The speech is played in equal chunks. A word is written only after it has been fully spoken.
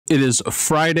It is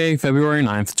Friday, February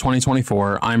 9th,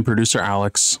 2024. I'm producer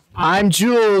Alex. I'm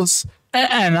Jules.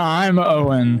 And I'm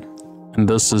Owen. And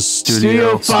this is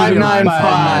Studio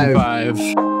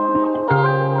 595.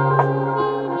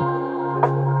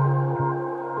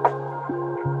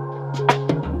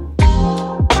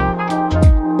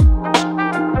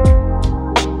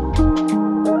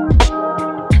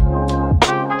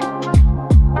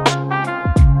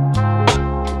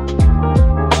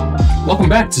 Welcome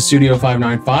back to Studio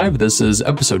 595. This is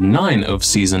episode 9 of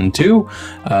season 2.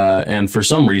 And for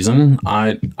some reason,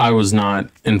 I was not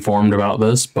informed about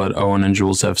this, but Owen and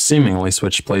Jules have seemingly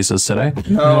switched places today.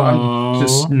 No, I'm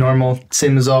just normal,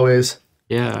 same as always.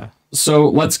 Yeah. So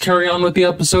let's carry on with the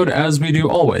episode as we do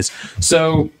always.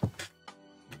 So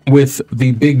with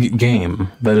the big game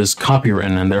that is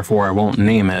copywritten, and therefore I won't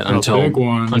name it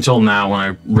until now when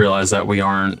I realize that we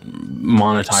aren't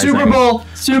monetizing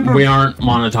Super Bowl. We aren't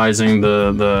monetizing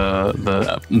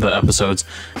the episodes,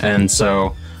 and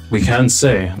so we can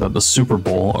say that the Super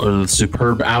Bowl or the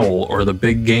Superb Owl or the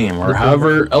big game or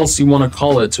however else you want to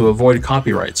call it to avoid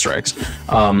copyright strikes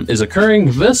is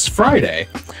occurring this Friday,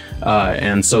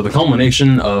 and so the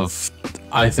culmination of,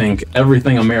 I think,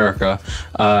 everything America,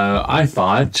 I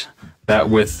thought that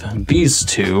with these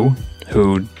two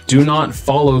who do not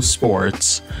follow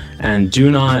sports and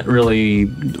do not really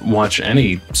watch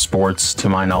any sports to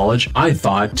my knowledge, I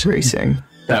thought Racing.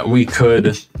 that we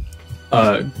could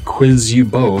quiz you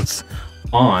both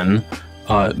on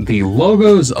the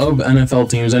logos of NFL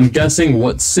teams and guessing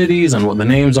what cities and what the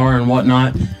names are and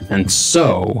whatnot. And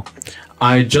so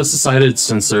I just decided,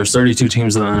 since there's 32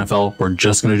 teams in the NFL, we're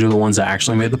just going to do the ones that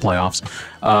actually made the playoffs.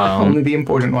 Only the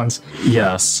important ones.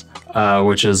 Yes,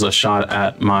 which is a shot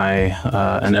at my,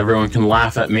 and everyone can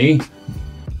laugh at me.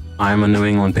 I'm a New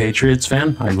England Patriots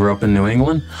fan. I grew up in New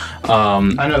England.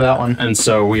 I know that one. And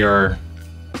so we are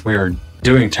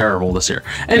doing terrible this year.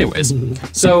 Anyways,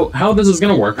 so how this is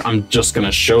going to work, I'm just going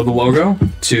to show the logo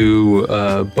to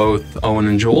both Owen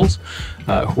and Jules,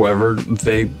 whoever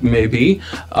they may be,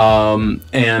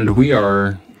 and we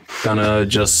are gonna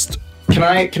just... Can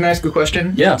I ask a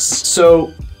question? Yes.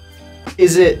 So,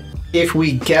 is it if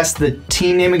we guess the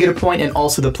team name we get a point and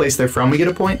also the place they're from we get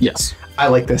a point? Yes. I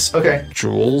like this. Okay.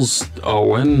 Jules,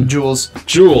 Owen, Jules.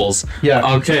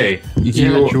 Yeah. Okay.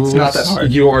 Jules. It's not that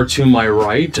hard. You are to my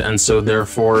right, and so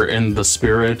therefore, in the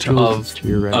spirit of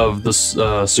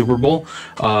the Super Bowl,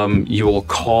 you will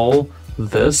call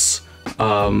this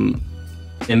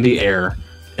in the air.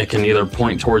 It can either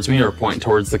point towards me or point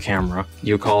towards the camera.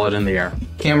 You call it in the air.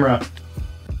 Camera.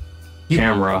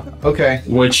 Okay.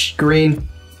 Which... Green.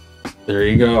 There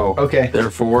you go. Okay.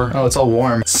 Therefore... Oh, it's all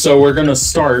warm. So we're going to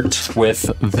start with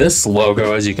this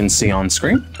logo, as you can see on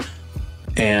screen.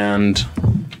 And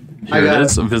here it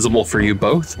is, visible for you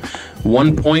both.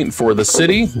 1 point for the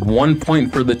city, 1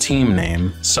 point for the team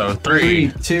name. So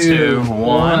 3, 2,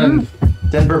 1.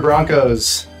 Denver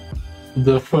Broncos.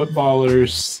 The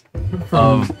footballers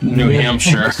of New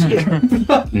Hampshire.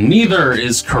 Neither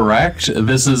is correct.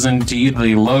 This is indeed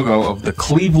the logo of the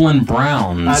Cleveland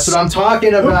Browns. That's what I'm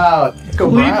talking about. Let's go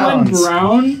Cleveland Browns.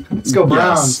 Brown? Let's go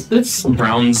Browns. Yes.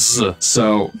 Browns.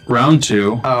 So, round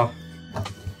 2. Oh.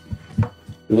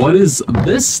 What is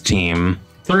this team?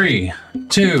 3,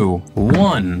 2,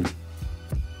 1.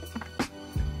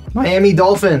 Miami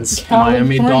Dolphins.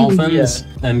 Miami Dolphins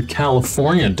and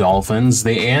California Dolphins.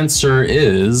 The answer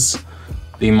is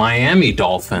the Miami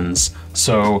Dolphins.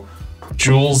 So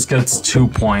Jules gets 2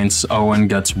 points, Owen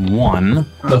gets 1.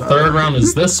 The third round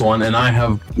is this one, and I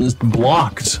have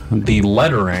blocked the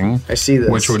lettering. I see this.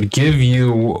 Which would give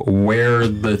you where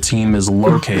the team is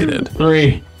located.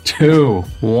 3, 2,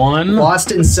 1.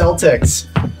 Boston Celtics.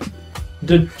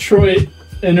 Detroit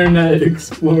Internet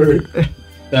Explorer.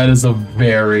 That is a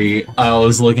very... I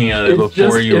was looking at it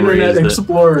before you Internet raised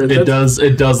Explorer. It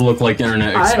does look like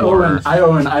Internet Explorer. I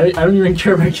don't even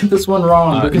care if I get this one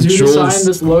wrong, because you designed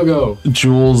this logo.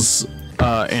 Jules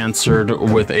answered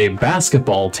with a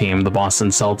basketball team, the Boston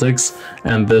Celtics,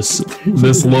 and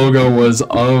this logo was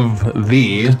of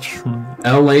the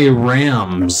LA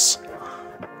Rams.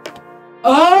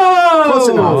 Oh! Close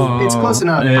enough. It's close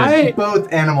enough.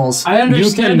 Both animals. I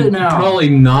understand it now. You can probably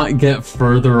not get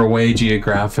further away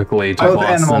geographically to both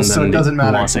Boston animals, than so it doesn't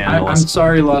matter. Los Angeles. I'm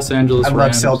sorry, Los Angeles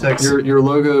Rams. I love Celtics. Your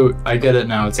logo, I get it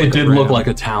now. It's like it did look like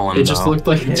a talon. It just looked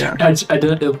like I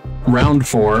did. Round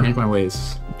 4. Change my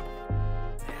ways.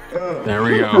 There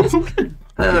we go.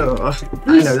 Oh,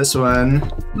 I know this one.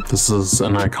 This is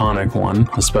an iconic one,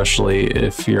 especially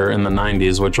if you're in the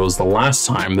 90s, which was the last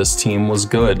time this team was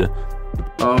good.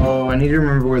 Oh, I need to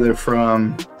remember where they're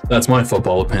from. That's my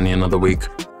football opinion of the week.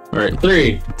 All right,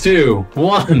 3, 2,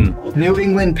 1. New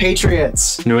England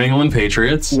Patriots. New England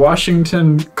Patriots.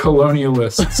 Washington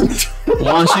colonialists.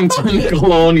 Washington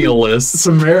colonialists. It's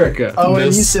America. Oh, and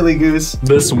you silly goose.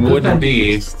 This would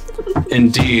be,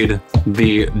 indeed,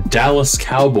 the Dallas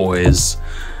Cowboys.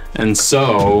 And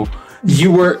so, you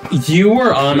were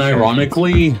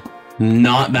unironically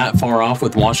not that far off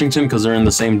with Washington because they're in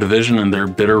the same division and they're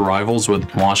bitter rivals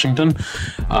with Washington.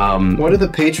 What do the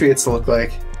Patriots look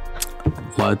like?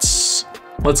 Let's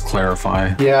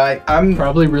clarify. Yeah, I'm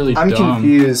probably really I'm dumb.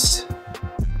 confused.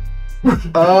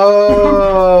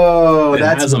 Oh, It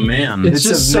has a man. It's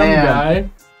just a some man. guy.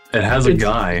 It has a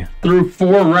guy. Through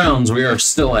 4 rounds, we are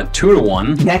still at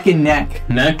 2-1. neck and neck.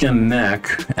 Neck and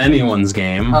neck. Anyone's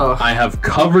game. Oh. I have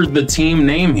covered the team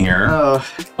name here. Oh,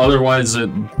 Otherwise,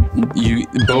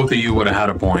 both of you would have had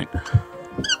a point.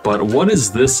 But what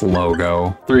is this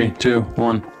logo? 3, 2,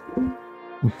 1.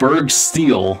 Berg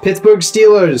Steel. Pittsburgh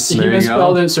Steelers. He There you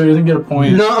misspelled go. it, so he doesn't get a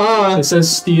point. Nuh-uh. It says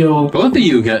steel. Both of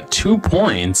you get 2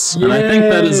 points. And I think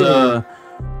that is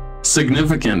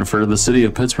significant for the city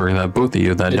of Pittsburgh that both of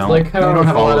you that It's don't. like They don't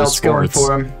have a lot follow else going sports.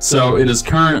 for them. So it is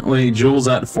currently Jules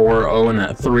at 4, Owen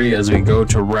at 3 as we go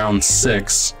to round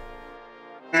 6.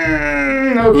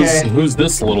 Okay. Who's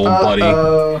this little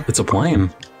buddy? It's a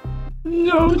plane.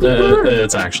 No, it's a bird.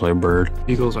 It's actually a bird.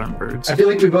 Eagles aren't birds. I feel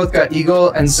like we both got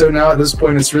eagle, and so now at this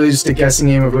point it's really just a guessing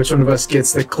game of which one of us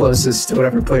gets the closest to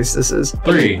whatever place this is.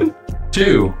 3,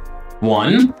 2,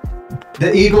 1.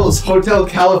 The Eagles, Hotel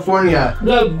California.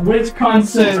 The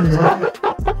Wisconsin.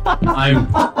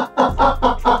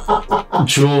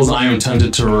 Jules, I am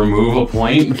tempted to remove a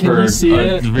point Can for you see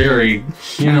a it? very.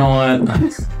 You know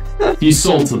what? You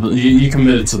sold to the. You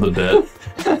committed to the bit.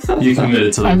 You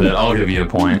committed to the bit. I'll give you a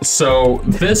point. So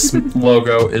this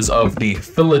logo is of the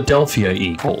Philadelphia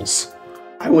Eagles.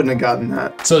 I wouldn't have gotten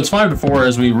that. So it's 5-4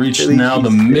 as we reach Really now the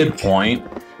easy. midpoint.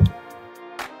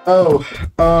 Oh,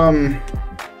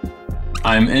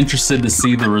 I'm interested to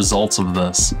see the results of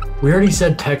this. We already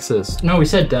said Texas. No, we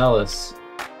said Dallas.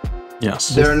 Yes.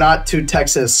 there are not 2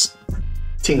 Texas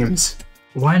teams.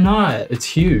 Why not? It's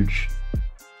huge.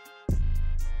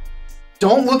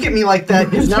 Don't look at me like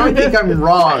that, because now I think I'm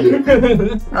wrong.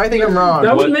 I think I'm wrong.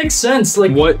 That What- would make sense.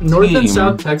 Like what North team? and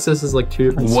South Texas is like 2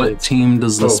 different What states. team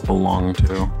does this Oh. belong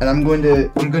to? And I'm going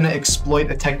to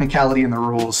exploit a technicality in the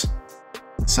rules.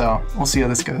 So we'll see how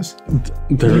this goes.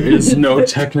 There is no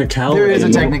technicality. There is a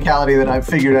technicality that I've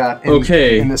figured out in,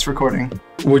 Okay. in this recording.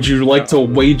 Would you like to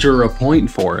wager a point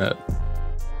for it?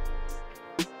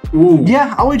 Ooh.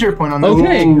 Yeah, I'll wager a point on that.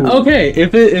 Okay, Ooh. okay.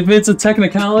 If it's a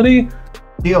technicality,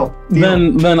 Deal.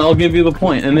 then I'll give you the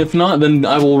point, and if not, then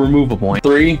I will remove a point.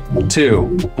 3,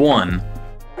 2, 1.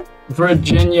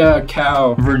 Virginia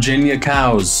cow. Virginia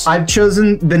cows. I've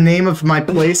chosen the name of my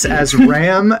place as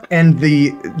Ram and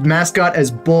the mascot as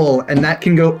Bull, and that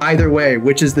can go either way,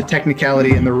 which is the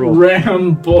technicality in the rule.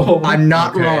 Ram bull. I'm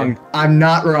not Okay. wrong. I'm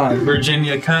not wrong.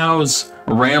 Virginia cows.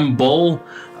 Ram bull.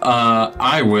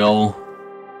 I will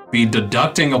be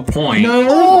deducting a point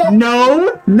No!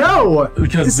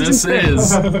 because this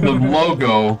is the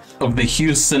logo of the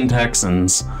Houston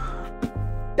Texans.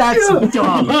 That's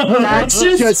dumb. That's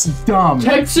just dumb.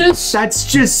 Texas.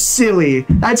 That's just silly.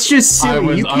 That's just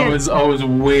silly. You I can't. was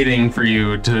waiting for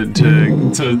you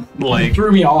to like.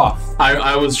 Threw me off.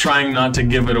 I was trying not to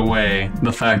give it away.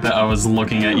 The fact that I was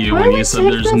looking at you when you said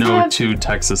there's no 2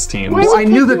 Texas teams, Well, I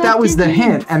knew that was the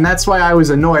hint, and that's why I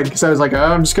was annoyed because I was like, oh,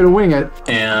 I'm just gonna wing it.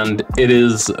 and it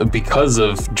is because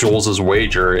of Jules's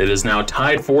wager. It is now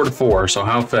tied 4-4. So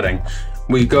how fitting.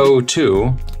 We go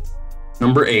to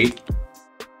number 8.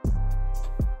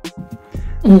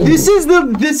 This is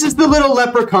the little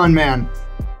leprechaun man.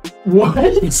 What?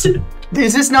 Is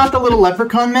this not the little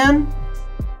leprechaun man?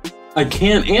 I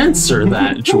can't answer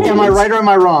that, Jules. Am I right or am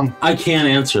I wrong? I can't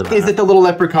answer that. Is it the little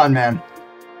leprechaun man?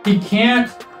 He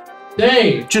can't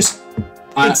say. Just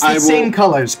I it's the will- same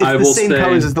colors. It's I the will same say-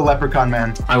 colors as the leprechaun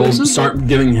man. I will start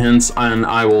giving hints, and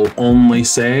I will only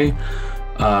say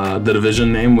the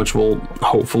division name, which will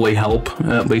hopefully help,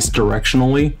 at least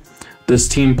directionally. This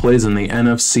team plays in the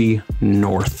NFC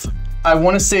North. I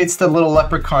want to say it's the little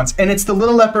leprechauns, and it's the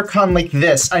little leprechaun like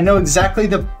this. I know exactly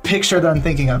the picture that I'm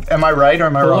thinking of. Am I right or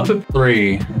am I wrong?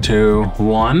 3, 2,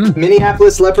 1.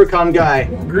 Minneapolis leprechaun guy.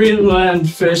 Greenland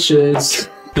fishes.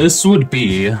 This would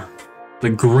be the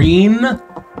Green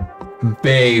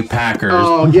Bay Packers.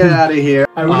 Oh, get out of here.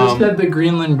 I would have said the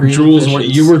Greenland green Jules, fishes. what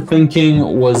you were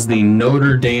thinking was the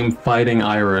Notre Dame Fighting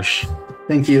Irish.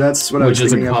 Thank you. That's what I was which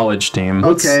is thinking a of. college team.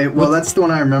 Okay, well, that's the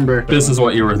one I remember. This is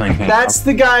what you were thinking. That's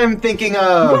the guy I'm thinking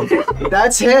of.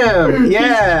 That's him.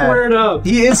 Yeah. Squared up.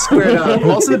 He is squared up.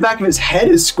 Also, the back of his head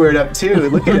is squared up too.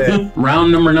 Look at it. Round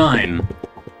number 9.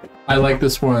 I like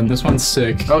this one. This one's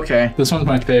sick. Okay. This one's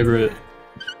my favorite.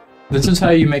 This is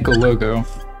how you make a logo.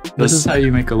 This is how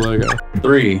you make a logo.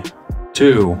 3,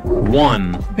 2,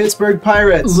 1. Pittsburgh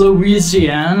Pirates.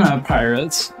 Louisiana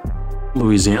Pirates.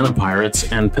 Louisiana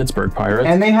Pirates and Pittsburgh Pirates.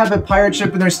 And they have a pirate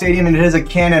ship in their stadium, and it has a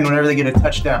cannon whenever they get a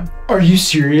touchdown. Are you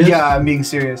serious? Yeah, I'm being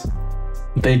serious.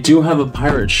 They do have a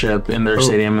pirate ship in their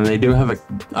stadium, and they do have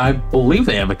I believe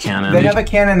they have a cannon. They have a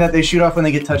cannon that they shoot off when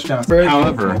they get touchdowns.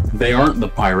 However, they aren't the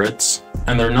Pirates,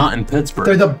 and they're not in Pittsburgh.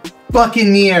 They're the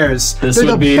Buccaneers. They're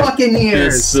the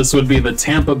Buccaneers. This would be the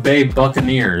Tampa Bay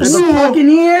Buccaneers. They're the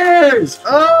Buccaneers.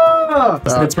 Oh!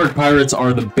 The Pittsburgh Pirates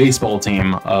are the baseball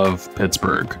team of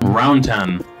Pittsburgh. Round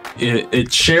 10.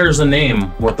 It shares a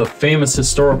name with a famous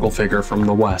historical figure from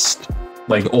the West.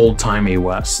 Like old-timey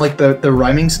West. Like the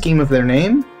rhyming scheme of their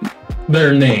name?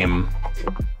 Their name.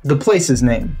 The place's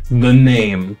name. The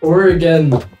name.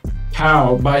 Oregon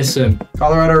cow, bison.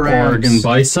 Colorado Rams. Oregon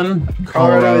Bison.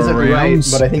 Colorado isn't right,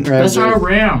 but I think Rams. That's not a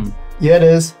ram. Yeah, it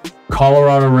is.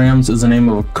 Colorado Rams is the name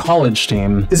of a college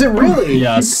team. Is it really?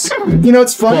 Yes. You know,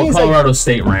 it's funny. Well, Colorado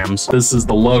State Rams. This is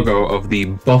the logo of the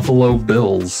Buffalo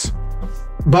Bills.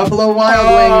 Buffalo Wild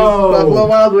Wings. Buffalo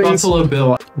Wild Wings. Buffalo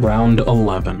Bill. Round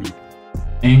 11.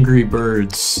 Angry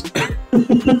Birds.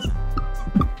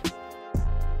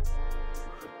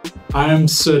 I'm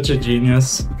such a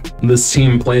genius. This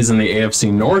team plays in the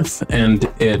AFC North, and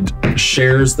it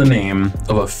shares the name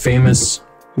of a famous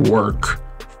work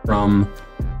from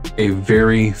a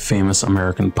very famous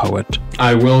American poet.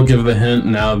 I will give the hint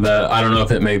now that I don't know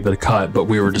if it made the cut, but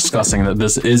we were discussing that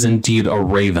this is indeed a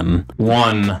raven.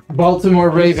 1. Baltimore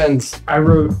Ravens. I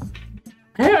wrote.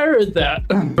 Hey, I heard that.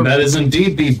 That is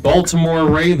indeed the Baltimore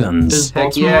Ravens. Is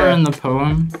Baltimore in the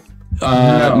poem?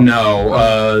 No.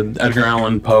 Edgar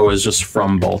Allan Poe is just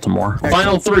from Baltimore.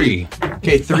 Final 3.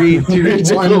 Okay, 3, 2,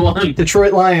 1.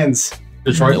 Detroit Lions.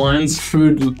 Detroit Lions.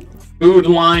 Food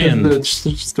Lion. The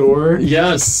store.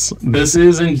 Yes, this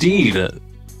is indeed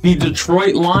the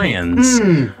Detroit Lions.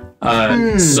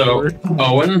 So,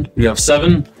 Owen, you have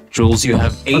 7. Jules, you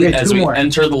have 8 Okay, as we more.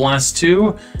 enter the last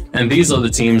 2. And these are the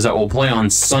teams that will play on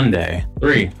Sunday.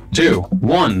 3, 2,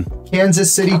 1.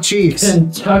 Kansas City Chiefs.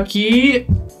 Kentucky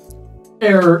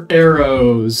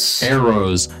Arrows.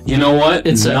 Arrows. You know what?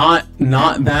 It's not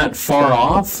that far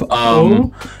off.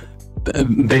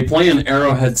 They play in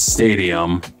Arrowhead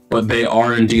Stadium, but they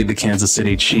are indeed the Kansas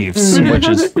City Chiefs, which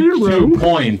is 2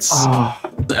 points.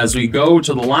 As we go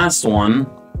to the last one,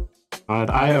 God,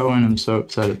 I, Owen, am so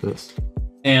upset at this.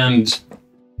 and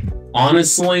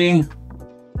honestly,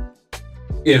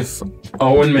 if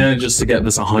Owen manages to get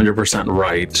this 100%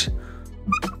 right,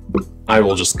 I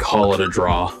will just call it a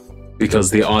draw, because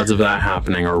the odds of that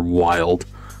happening are wild.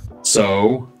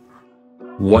 So,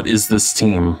 what is this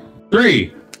team?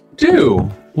 3, 2,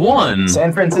 1.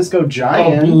 San Francisco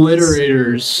Giants.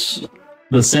 Obliterators.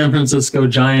 The San Francisco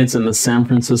Giants and the San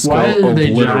Francisco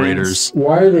Obliterators.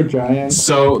 Why are they Giants?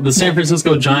 So the San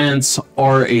Francisco Giants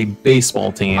are a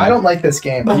baseball team. I don't like this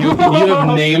game. You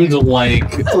have named like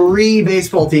 3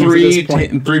 baseball teams at this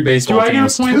point. 3 baseball Do I get a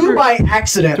teams. point 2 for, by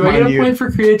accident, do I get mind a you. point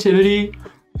for creativity?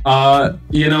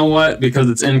 You know what? Because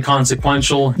it's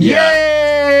inconsequential.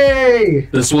 Yeah. Yay!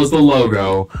 This was the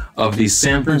logo of the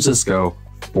San Francisco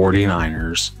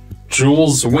 49ers.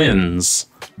 Jules wins.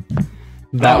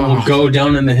 That will go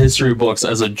down in the history books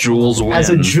as a Jules win. As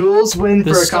a Jules win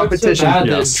for a competition. Bad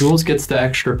Yes. that Jules gets the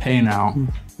extra pay now.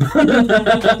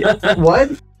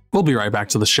 What? We'll be right back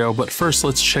to the show, but first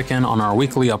let's check in on our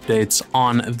weekly updates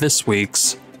on this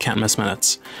week's Can't Miss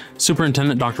Minutes.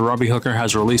 Superintendent Dr. Robbie Hooker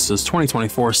has released his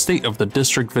 2024 State of the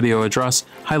District video address,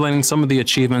 highlighting some of the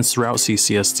achievements throughout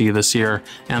CCSD this year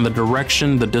and the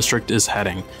direction the district is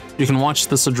heading. You can watch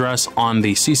this address on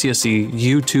the CCSD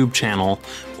YouTube channel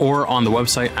or on the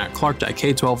website at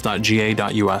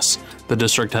clark.k12.ga.us. The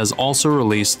district has also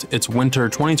released its Winter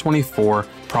 2024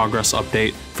 progress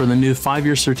update for the new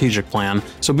 5-year strategic plan,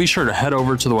 so be sure to head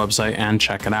over to the website and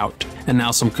check it out. And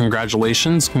now some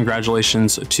congratulations.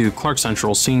 Congratulations to Clark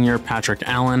Central Senior Patrick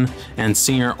Allen and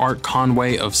Senior Art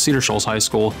Conway of Cedar Shoals High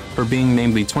School for being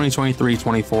named the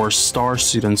 2023-24 Star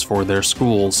Students for their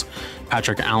schools.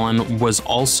 Patrick Allen was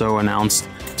also announced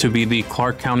to be the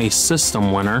Clarke County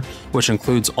System winner, which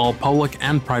includes all public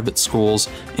and private schools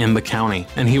in the county.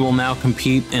 And he will now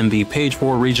compete in the Page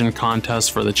 4 Region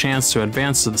contest for the chance to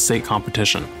advance to the state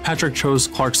competition. Patrick chose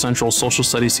Clark Central social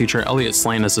studies teacher Elliot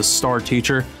Slane as his star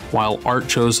teacher, while Art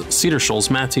chose Cedar Shoals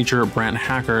math teacher Brant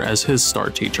Hacker as his star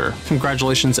teacher.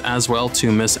 Congratulations as well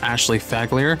to Miss Ashley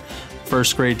Faglier,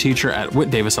 first grade teacher at Whit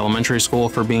Davis Elementary School,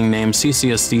 for being named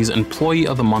CCSD's Employee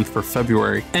of the Month for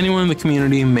February. Anyone in the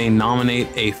community may nominate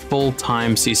a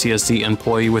full-time CCSD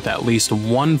employee with at least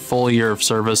 1 full year of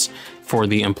service for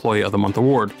the Employee of the Month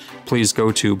award. Please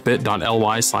go to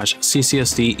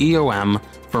bit.ly/CCSDEOM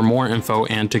for more info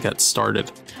and to get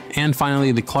started. And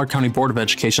finally, the Clarke County Board of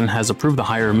Education has approved the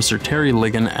hire of Mr. Terry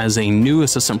Ligon as a new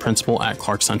assistant principal at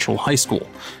Clark Central High School.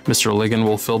 Mr. Ligon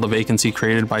will fill the vacancy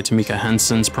created by Tamika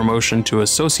Henson's promotion to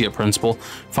associate principal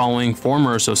following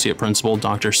former associate principal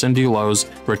Dr. Cindy Lowe's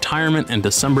retirement in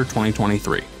December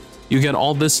 2023. You get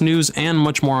all this news and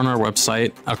much more on our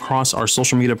website, across our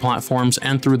social media platforms,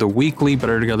 and through the weekly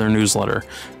Better Together newsletter.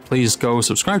 Please go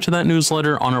subscribe to that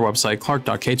newsletter on our website,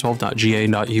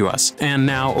 clark.k12.ga.us. And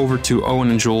now over to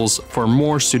Owen and Jules for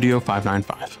more Studio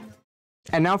 595.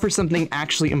 And now for something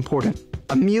actually important.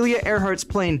 Amelia Earhart's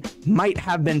plane might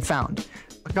have been found.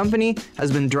 A company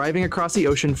has been driving across the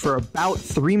ocean for about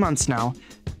 3 months now,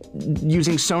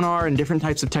 using sonar and different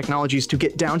types of technologies to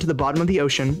get down to the bottom of the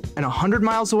ocean and 100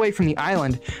 miles away from the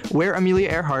island where Amelia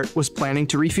Earhart was planning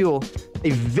to refuel.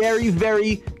 A very,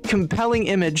 very compelling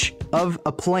image of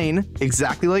a plane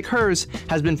exactly like hers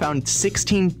has been found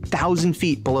 16,000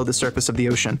 feet below the surface of the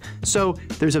ocean. So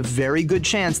there's a very good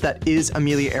chance that is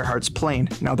Amelia Earhart's plane.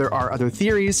 Now there are other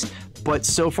theories, but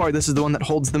so far this is the one that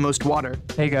holds the most water.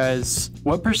 Hey guys,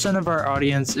 what % of our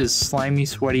audience is slimy,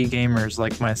 sweaty gamers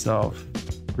like myself?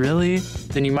 Really?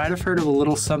 Then you might have heard of a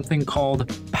little something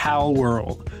called Pal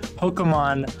World.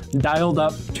 Pokemon dialed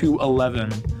up to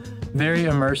 11. Very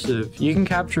immersive. You can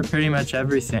capture pretty much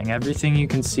everything you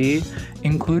can see,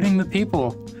 including the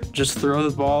people. Just throw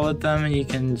the ball at them and you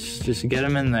can just get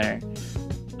them in there.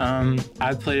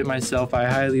 I've played it myself. I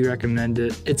highly recommend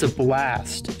it. It's a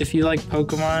blast. If you like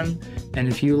Pokemon and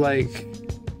if you like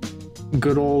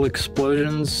good old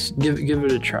explosions, give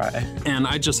it a try. And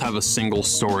I just have a single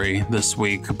story this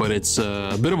week, but it's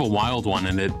a bit of a wild one,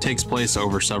 and it takes place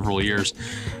over several years.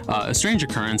 A strange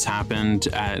occurrence happened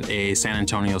at a San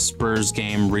Antonio Spurs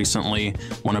game recently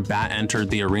when a bat entered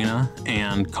the arena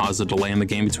and caused a delay in the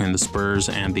game between the Spurs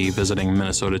and the visiting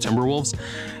Minnesota Timberwolves.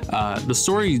 The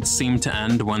story seemed to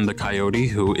end when the Coyote,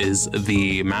 who is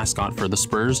the mascot for the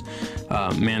Spurs,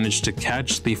 managed to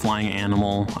catch the flying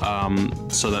animal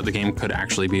so that the game could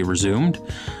actually be resumed.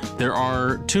 There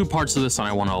are 2 parts of this that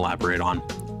I want to elaborate on.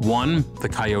 One, the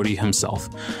Coyote himself.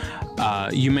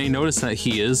 You may notice that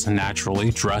he is naturally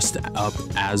dressed up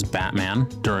as Batman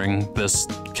during this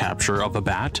capture of a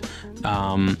bat.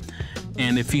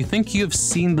 And if you think you've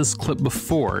seen this clip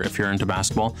before, if you're into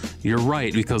basketball, you're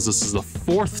right, because this is the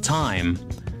 4th time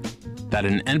that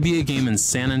an NBA game in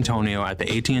San Antonio at the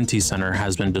AT&T Center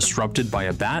has been disrupted by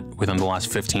a bat within the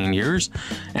last 15 years.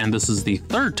 And this is the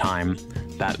 3rd time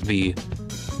that the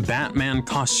Batman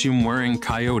costume wearing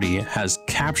Coyote has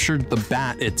captured the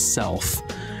bat itself.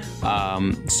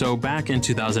 So back in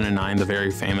 2009, the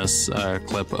very famous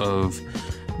clip of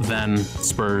then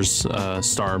Spurs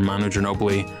star Manu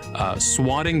Ginobili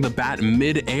swatting the bat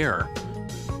mid-air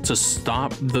to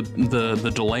stop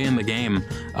the delay in the game,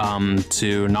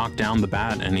 to knock down the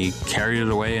bat, and he carried it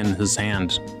away in his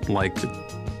hand like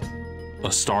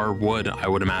a star would, I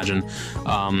would imagine.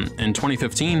 In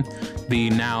 2015,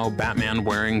 the now Batman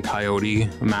wearing Coyote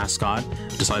mascot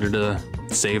decided to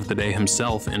save the day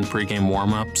himself in pregame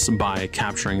warm-ups by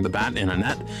capturing the bat in a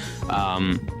net.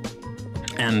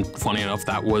 And funny enough,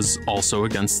 that was also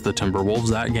against the Timberwolves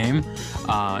that game.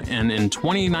 And in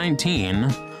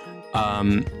 2019,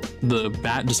 the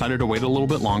bat decided to wait a little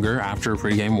bit longer after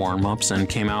pregame warm-ups and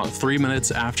came out 3 minutes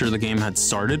after the game had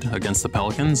started against the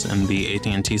Pelicans in the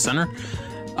AT&T Center.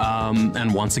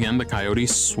 And once again, the Coyote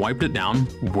swiped it down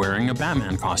wearing a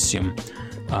Batman costume.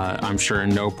 I'm sure in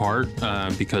no part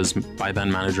because by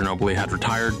then Manu Ginobili had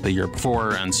retired the year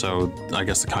before, and so I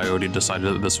guess the Coyote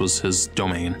decided that this was his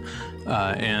domain.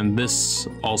 And this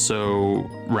also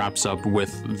wraps up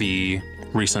with the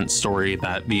recent story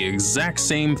that the exact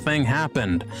same thing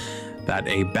happened, that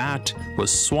a bat was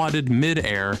swatted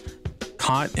mid-air,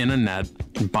 caught in a net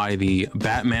by the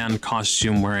Batman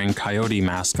costume wearing Coyote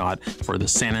mascot for the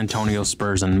San Antonio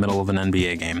Spurs in the middle of an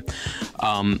NBA game.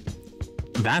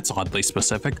 That's oddly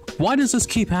specific. Why does this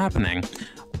keep happening?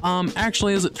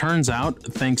 Actually, as it turns out,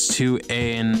 thanks to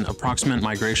an approximate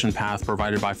migration path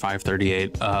provided by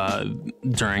 538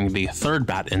 during the third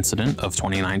bat incident of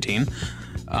 2019,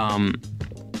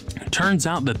 it turns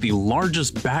out that the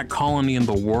largest bat colony in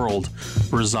the world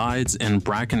resides in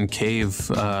Bracken Cave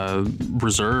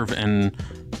Reserve in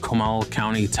Comal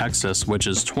County, Texas, which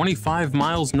is 25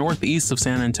 miles northeast of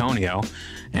San Antonio,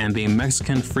 and the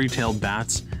Mexican free-tailed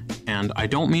bats, and I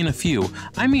don't mean a few,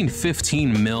 I mean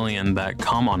 15 million that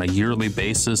come on a yearly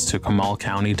basis to Comal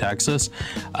County, Texas,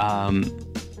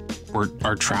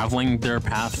 are traveling their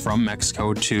path from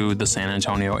Mexico to the San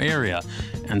Antonio area.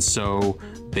 And so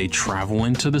they travel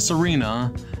into this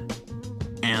arena,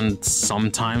 and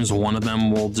sometimes one of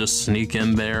them will just sneak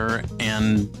in there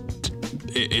and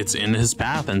it's in his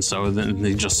path, and so then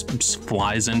he just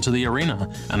flies into the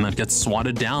arena and then gets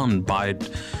swatted down by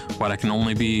what I can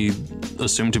only be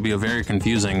assumed to be a very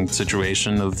confusing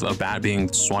situation of a bat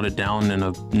being swatted down in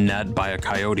a net by a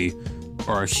coyote,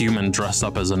 or a human dressed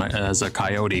up as a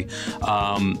coyote.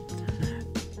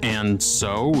 And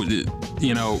so,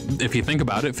 you know, if you think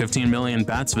about it, 15 million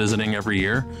bats visiting every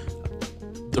year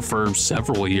for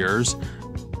several years.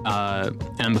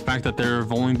 And the fact that there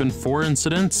have only been 4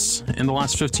 incidents in the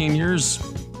last 15 years,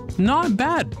 not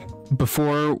bad.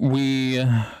 Before we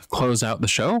close out the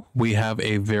show, we have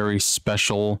a very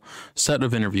special set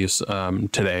of interviews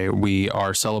today. We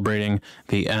are celebrating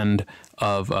the end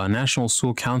of National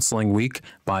School Counseling Week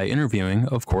by interviewing,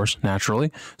 of course,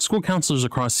 naturally, school counselors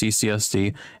across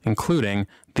CCSD, including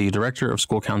the Director of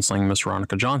School Counseling, Miss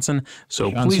Veronica Johnson.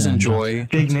 So please enjoy.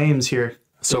 Big names here.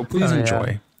 So please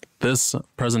enjoy this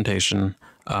presentation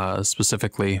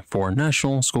specifically for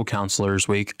National School Counselors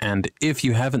Week. And if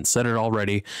you haven't said it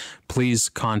already, please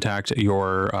contact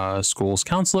your school's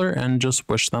counselor and just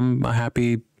wish them a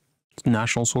happy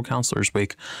National School Counselors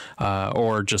Week,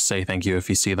 or just say thank you if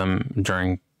you see them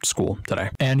during school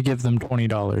today. And give them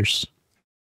 $20.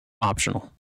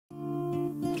 Optional.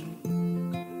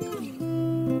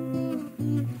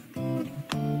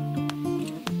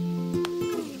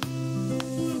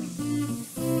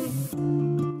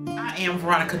 I am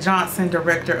Veronica Johnson,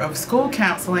 Director of School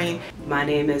Counseling. My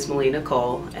name is Melina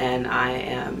Cole, and I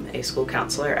am a school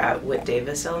counselor at Whit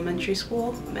Davis Elementary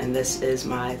School, and this is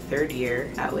my 3rd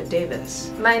year at Whit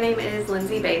Davis. My name is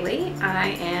Lindsay Bailey. I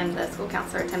am the school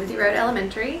counselor at Timothy Road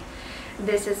Elementary.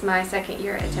 This is my 2nd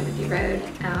year at Timothy Road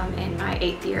and my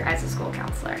 8th year as a school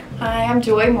counselor. Hi, I'm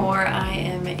Joy Moore. I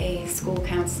am a school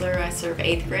counselor. I serve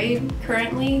 8th grade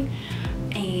currently,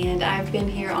 and I've been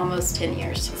here almost 10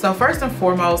 years. So first and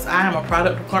foremost, I am a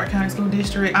product of Clarke County School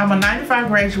District. I'm a 95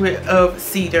 graduate of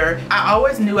Cedar. I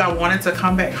always knew I wanted to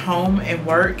come back home and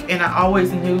work, and I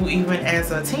always knew even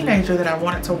as a teenager that I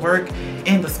wanted to work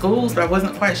in the schools, but I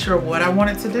wasn't quite sure what I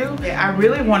wanted to do. I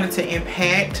really wanted to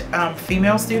impact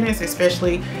female students,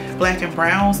 especially Black and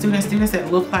brown students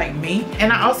that look like me.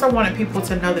 And I also wanted people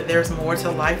to know that there's more to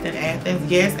life than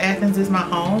Athens. Yes, Athens is my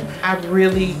home. I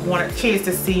really wanted kids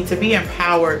to be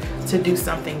empowered to do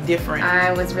something different.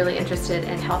 I was really interested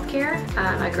in healthcare.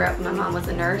 I grew up, my mom was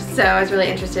a nurse, so I was really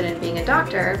interested in being a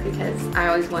doctor because I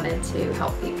always wanted to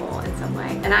help people in some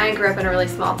way. And I grew up in a really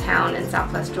small town in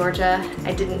Southwest Georgia.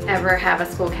 I didn't ever have a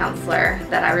school counselor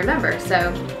that I remember,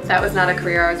 so that was not a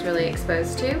career I was really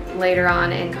exposed to. Later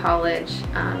on in college,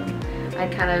 I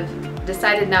kind of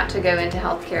decided not to go into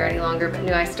healthcare any longer, but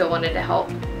knew I still wanted to help,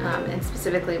 and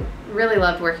specifically really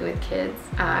loved working with kids.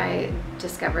 I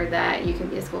discovered that you can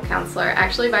be a school counselor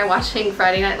actually by watching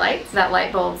Friday Night Lights. That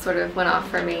light bulb sort of went off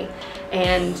for me,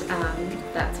 and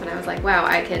that's when I was like, wow,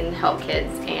 I can help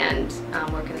kids and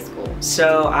work in a school.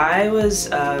 So I was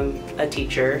a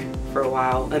teacher for a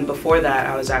while, and before that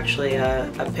I was actually a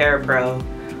parapro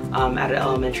at an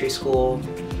elementary school,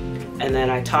 and then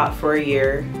I taught for a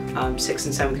year, 6th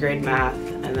and 7th grade math,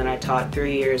 and then I taught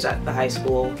 3 years at the high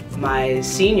school. My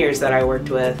seniors that I worked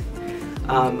with,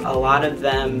 a lot of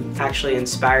them actually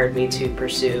inspired me to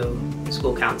pursue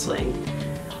school counseling.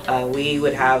 We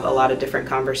would have a lot of different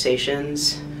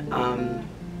conversations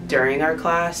during our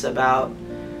class about,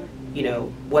 you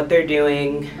know, what they're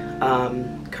doing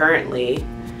currently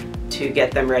to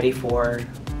get them ready for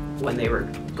when they were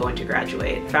going to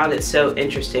graduate. Found it so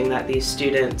interesting that these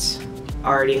students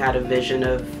already had a vision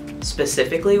of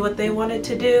specifically what they wanted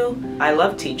to do. I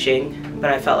love teaching,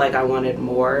 but I felt like I wanted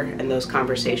more, and those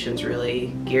conversations really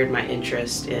geared my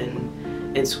interest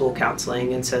in school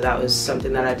counseling, and so that was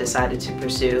something that I decided to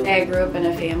pursue. I grew up in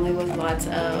a family with lots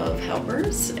of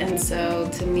helpers, and so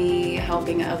to me,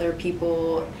 helping other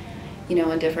people, you know,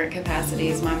 in different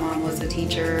capacities. My mom was a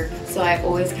teacher, so I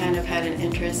always kind of had an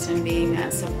interest in being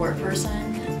that support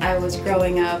person. I was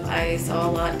growing up, I saw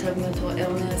a lot of mental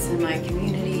illness in my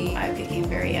community. I became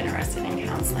very interested in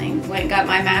counseling. Went and got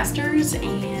my master's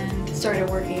and started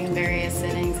working in various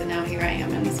settings, and now here I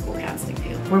am in the school counseling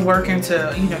field. We're working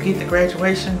to, get the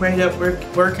graduation grade up. We're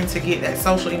working to get that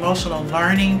social emotional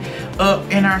learning up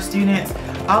in our students.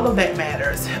 All of that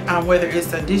matters, whether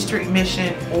it's a district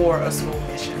mission or a school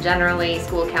mission. Generally,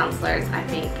 school counselors, I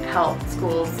think, help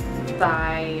schools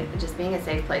by just being a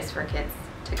safe place for kids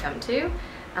to come to.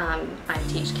 I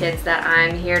teach kids that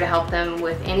I'm here to help them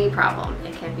with any problem.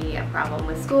 It can be a problem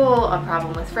with school, a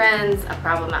problem with friends, a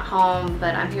problem at home,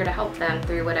 but I'm here to help them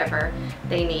through whatever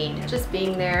they need. Just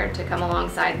being there to come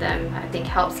alongside them, I think,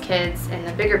 helps kids in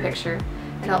the bigger picture.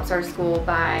 It helps our school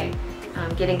by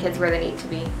getting kids where they need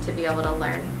to be able to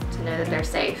learn, to know that they're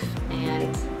safe,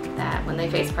 and that when they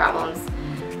face problems,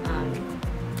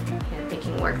 they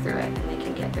can work through it and they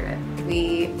can get through it.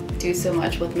 We do so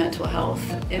much with mental health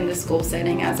in the school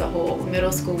setting as a whole.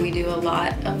 Middle school, we do a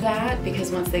lot of that because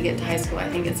once they get to high school, I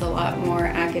think it's a lot more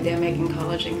academic and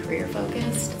college and career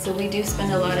focused. So we do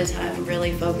spend a lot of time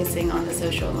really focusing on the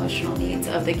social emotional needs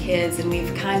of the kids, and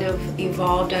we've kind of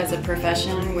evolved as a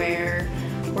profession where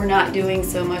we're not doing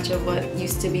so much of what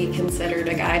used to be considered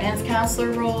a guidance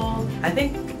counselor role. I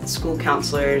think school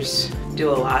counselors do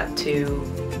a lot to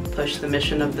push the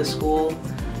mission of the school.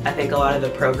 I think a lot of the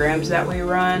programs that we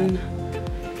run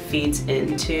feeds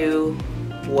into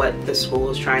what the school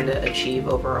is trying to achieve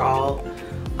overall,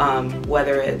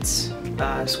 whether it's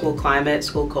school climate,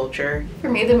 school culture. For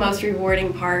me, the most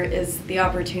rewarding part is the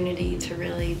opportunity to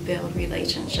really build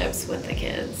relationships with the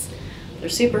kids. They're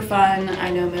super fun.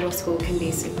 I know middle school can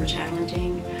be super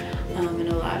challenging, and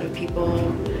a lot of people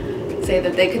say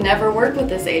that they could never work with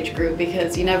this age group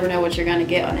because you never know what you're going to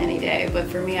get on any day. But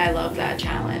for me, I love that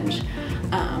challenge.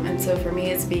 And so for me,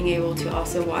 it's being able to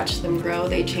also watch them grow.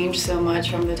 They change so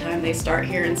much from the time they start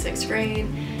here in 6th grade,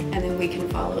 and then we can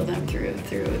follow them through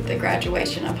the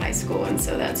graduation of high school, and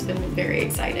so that's been very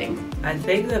exciting. I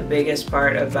think the biggest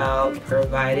part about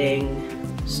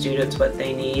providing students what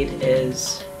they need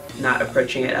is not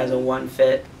approaching it as a one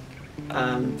fit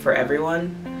for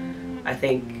everyone. I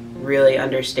think really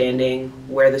understanding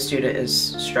where the student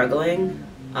is struggling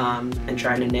and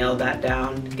trying to nail that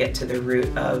down, get to the root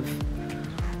of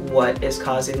what is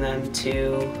causing them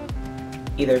to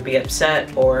either be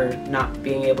upset or not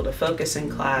being able to focus in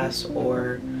class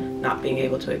or not being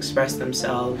able to express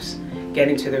themselves,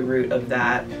 getting to the root of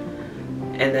that,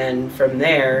 and then from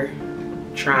there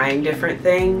trying different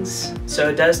things. So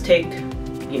it does take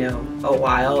a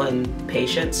while and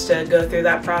patience to go through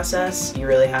that process. You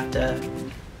really have to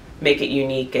make it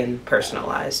unique and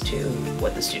personalized to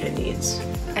what the student needs.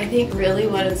 I think really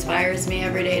what inspires me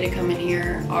every day to come in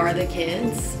here are the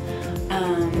kids.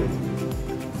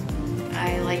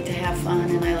 I like to have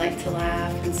fun and I like to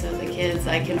laugh, and so the kids,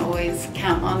 I can always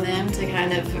count on them to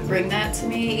kind of bring that to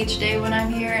me each day when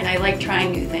I'm here, and I like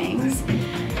trying new things.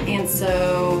 And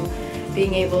so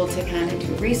being able to kind of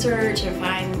do research and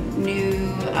find new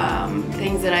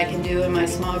things that I can do in my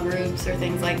small groups or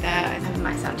things like that. It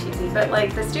might sound cheesy, but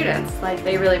like the students,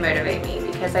 they really motivate me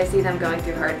because I see them going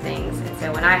through hard things. And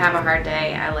so when I have a hard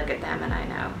day, I look at them and I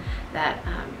know that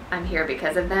I'm here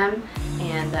because of them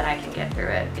and that I can get through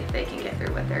it if they can get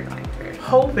through what they're going through.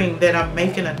 Hoping that I'm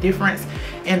making a difference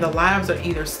in the lives of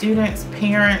either students,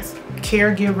 parents,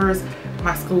 caregivers,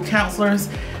 my school counselors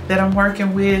that I'm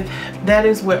working with, that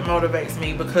is what motivates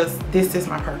me because this is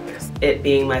my purpose. It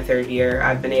being my 3rd year,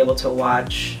 I've been able to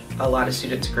watch a lot of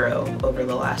students grow over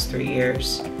the last 3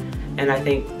 years. And I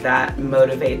think that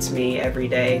motivates me every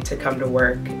day to come to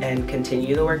work and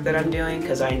continue the work that I'm doing,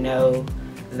 because I know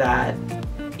that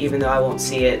even though I won't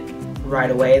see it right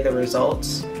away, the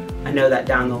results, I know that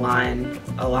down the line,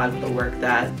 a lot of the work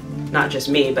that not just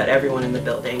me, but everyone in the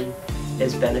building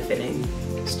is benefiting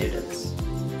students.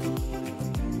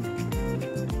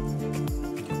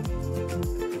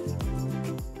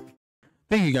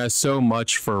 Thank you guys so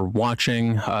much for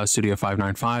watching Studio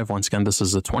 595. Once again, this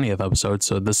is the 20th episode,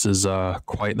 so this is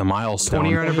quite the milestone.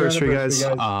 20-year anniversary, guys.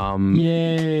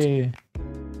 Yay!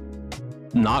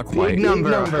 Not quite. Big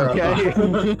number.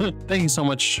 Okay. Thank you so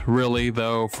much, really,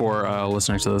 though, for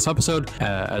listening to this episode,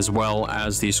 as well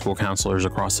as the school counselors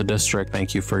across the district.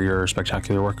 Thank you for your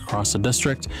spectacular work across the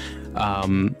district.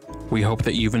 We hope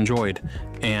that you've enjoyed.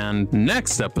 And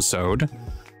next episode,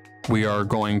 we are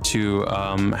going to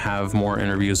have more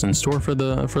interviews in store for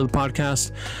the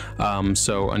podcast.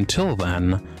 So until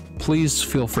then, please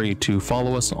feel free to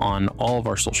follow us on all of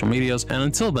our social medias. And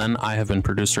until then, I have been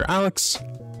producer Alex.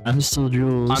 I'm still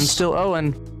Jules. I'm still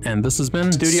Owen. And this has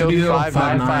been Studio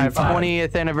 595,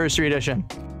 20th anniversary edition.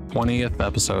 20th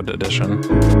episode edition.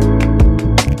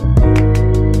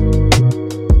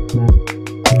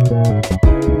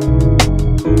 you.